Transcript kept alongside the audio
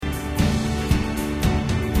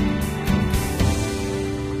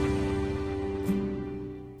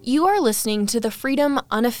You are listening to the Freedom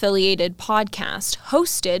Unaffiliated podcast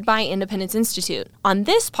hosted by Independence Institute. On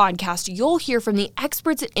this podcast, you'll hear from the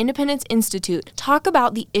experts at Independence Institute talk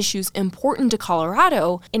about the issues important to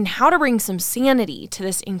Colorado and how to bring some sanity to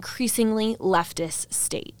this increasingly leftist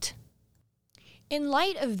state. In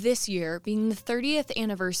light of this year being the 30th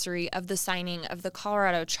anniversary of the signing of the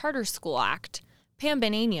Colorado Charter School Act, Pam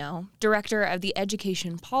Benigno, director of the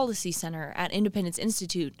Education Policy Center at Independence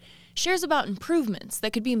Institute, shares about improvements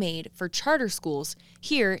that could be made for charter schools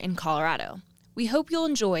here in Colorado. We hope you'll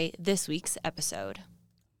enjoy this week's episode.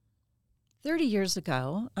 30 years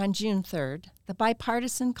ago, on June 3rd, the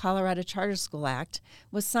bipartisan Colorado Charter School Act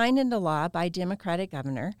was signed into law by Democratic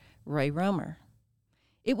Governor Roy Romer.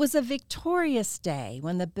 It was a victorious day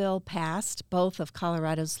when the bill passed both of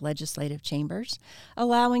Colorado's legislative chambers,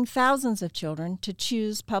 allowing thousands of children to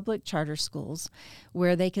choose public charter schools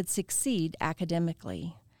where they could succeed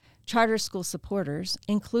academically. Charter school supporters,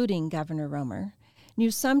 including Governor Romer,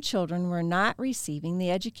 knew some children were not receiving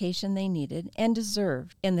the education they needed and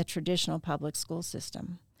deserved in the traditional public school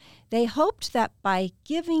system. They hoped that by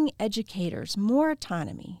giving educators more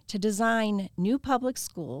autonomy to design new public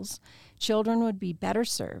schools, children would be better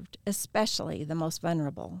served, especially the most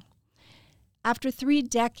vulnerable. After 3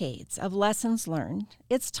 decades of lessons learned,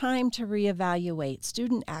 it's time to reevaluate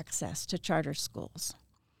student access to charter schools.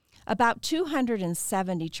 About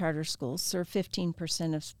 270 charter schools serve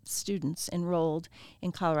 15% of students enrolled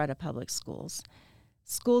in Colorado public schools.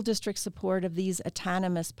 School district support of these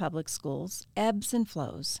autonomous public schools ebbs and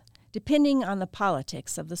flows, depending on the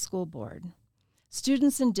politics of the school board.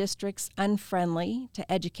 Students in districts unfriendly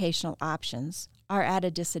to educational options are at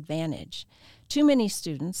a disadvantage. Too many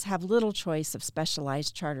students have little choice of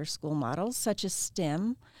specialized charter school models such as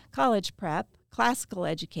STEM, college prep, classical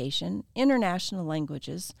education, international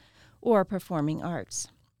languages, or performing arts.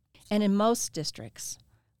 And in most districts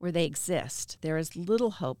where they exist, there is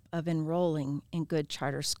little hope of enrolling in good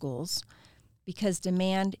charter schools because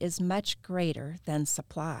demand is much greater than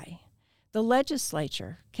supply. The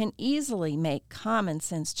legislature can easily make common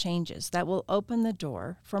sense changes that will open the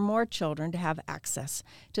door for more children to have access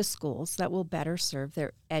to schools that will better serve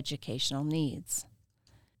their educational needs.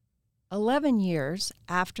 11 years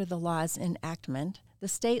after the law's enactment, the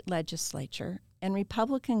state legislature and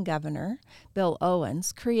Republican Governor Bill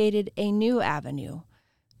Owens created a new avenue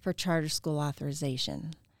for charter school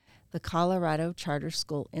authorization, the Colorado Charter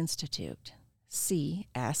School Institute,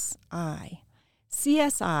 CSI.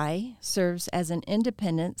 CSI serves as an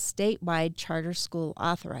independent statewide charter school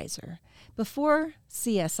authorizer. Before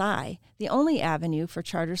CSI, the only avenue for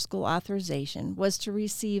charter school authorization was to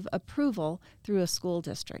receive approval through a school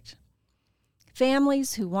district.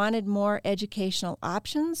 Families who wanted more educational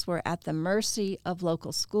options were at the mercy of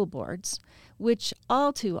local school boards, which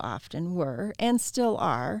all too often were, and still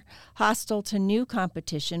are, hostile to new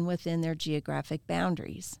competition within their geographic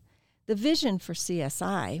boundaries. The vision for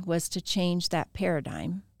CSI was to change that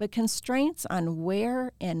paradigm, but constraints on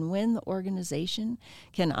where and when the organization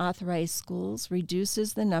can authorize schools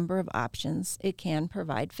reduces the number of options it can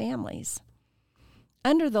provide families.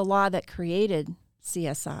 Under the law that created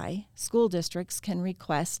CSI, school districts can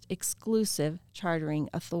request exclusive chartering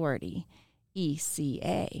authority,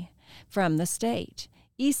 ECA, from the state.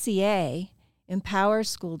 ECA empowers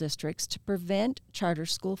school districts to prevent charter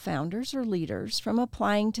school founders or leaders from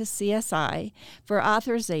applying to CSI for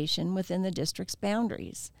authorization within the district's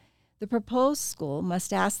boundaries. The proposed school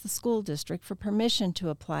must ask the school district for permission to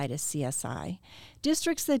apply to CSI.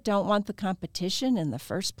 Districts that don't want the competition in the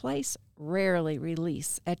first place rarely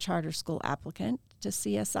release a charter school applicant to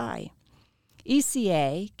CSI.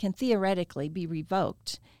 ECA can theoretically be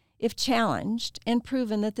revoked if challenged and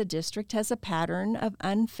proven that the district has a pattern of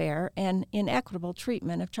unfair and inequitable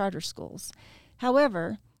treatment of charter schools.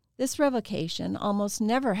 However, this revocation almost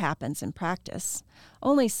never happens in practice.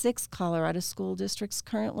 Only 6 Colorado school districts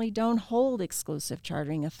currently don't hold exclusive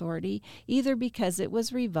chartering authority, either because it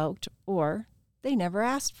was revoked or they never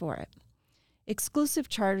asked for it. Exclusive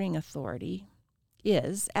chartering authority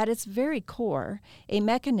is, at its very core, a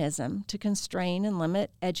mechanism to constrain and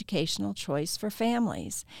limit educational choice for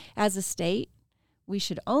families. As a state, we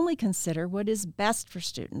should only consider what is best for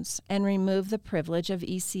students and remove the privilege of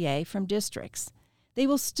ECA from districts. They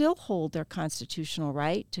will still hold their constitutional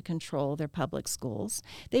right to control their public schools.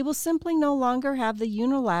 They will simply no longer have the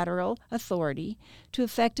unilateral authority to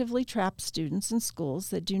effectively trap students in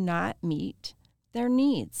schools that do not meet their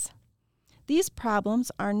needs. These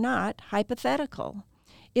problems are not hypothetical.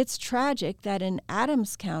 It's tragic that in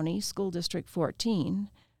Adams County School District 14,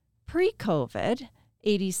 pre-COVID,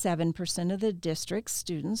 87% of the district's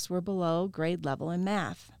students were below grade level in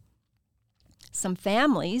math. Some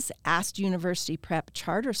families asked university prep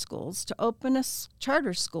charter schools to open a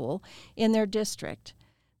charter school in their district.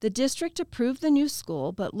 The district approved the new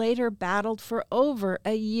school, but later battled for over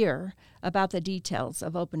a year about the details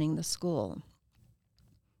of opening the school.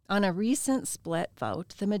 On a recent split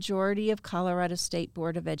vote, the majority of Colorado State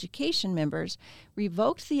Board of Education members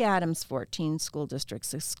revoked the Adams 14 School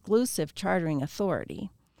District's exclusive chartering authority.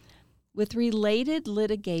 With related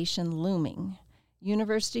litigation looming,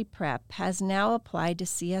 University Prep has now applied to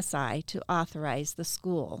CSI to authorize the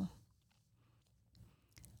school.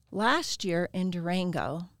 Last year in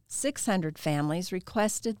Durango, 600 families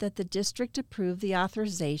requested that the district approve the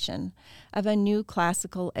authorization of a new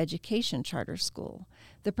classical education charter school.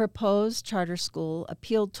 The proposed charter school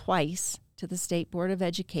appealed twice to the State Board of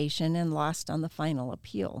Education and lost on the final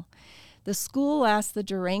appeal. The school asked the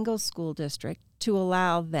Durango School District to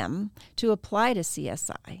allow them to apply to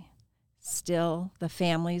CSI. Still, the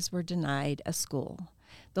families were denied a school.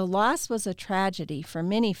 The loss was a tragedy for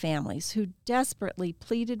many families who desperately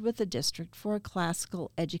pleaded with the district for a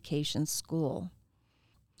classical education school.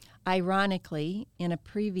 Ironically, in a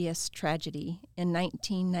previous tragedy in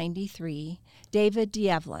 1993, David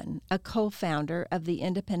Dievlin, a co-founder of the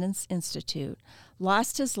Independence Institute,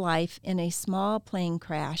 lost his life in a small plane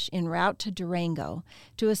crash en route to Durango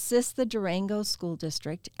to assist the Durango School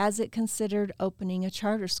District as it considered opening a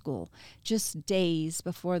charter school just days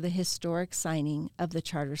before the historic signing of the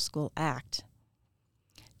Charter School Act.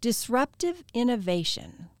 Disruptive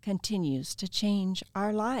innovation continues to change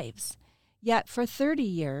our lives. Yet for 30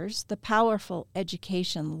 years, the powerful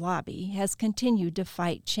education lobby has continued to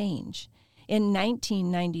fight change. In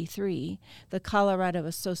 1993, the Colorado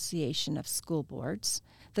Association of School Boards,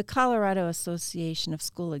 the Colorado Association of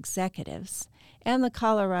School Executives, and the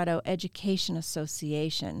Colorado Education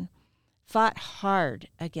Association fought hard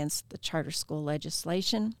against the charter school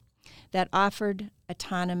legislation that offered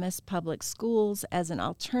autonomous public schools as an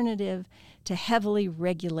alternative to heavily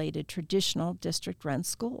regulated traditional district-run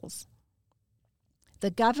schools. The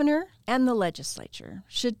governor and the legislature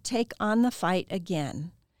should take on the fight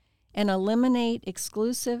again and eliminate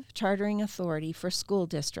exclusive chartering authority for school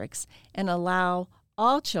districts and allow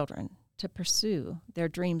all children to pursue their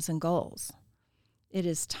dreams and goals. It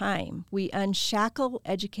is time we unshackle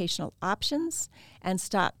educational options and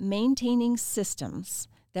stop maintaining systems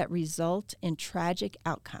that result in tragic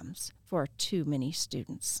outcomes for too many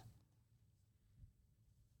students.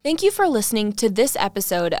 Thank you for listening to this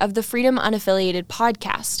episode of the Freedom Unaffiliated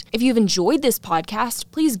podcast. If you've enjoyed this podcast,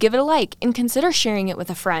 please give it a like and consider sharing it with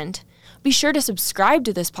a friend. Be sure to subscribe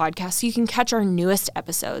to this podcast so you can catch our newest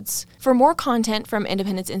episodes. For more content from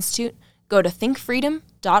Independence Institute, go to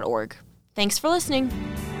thinkfreedom.org. Thanks for listening.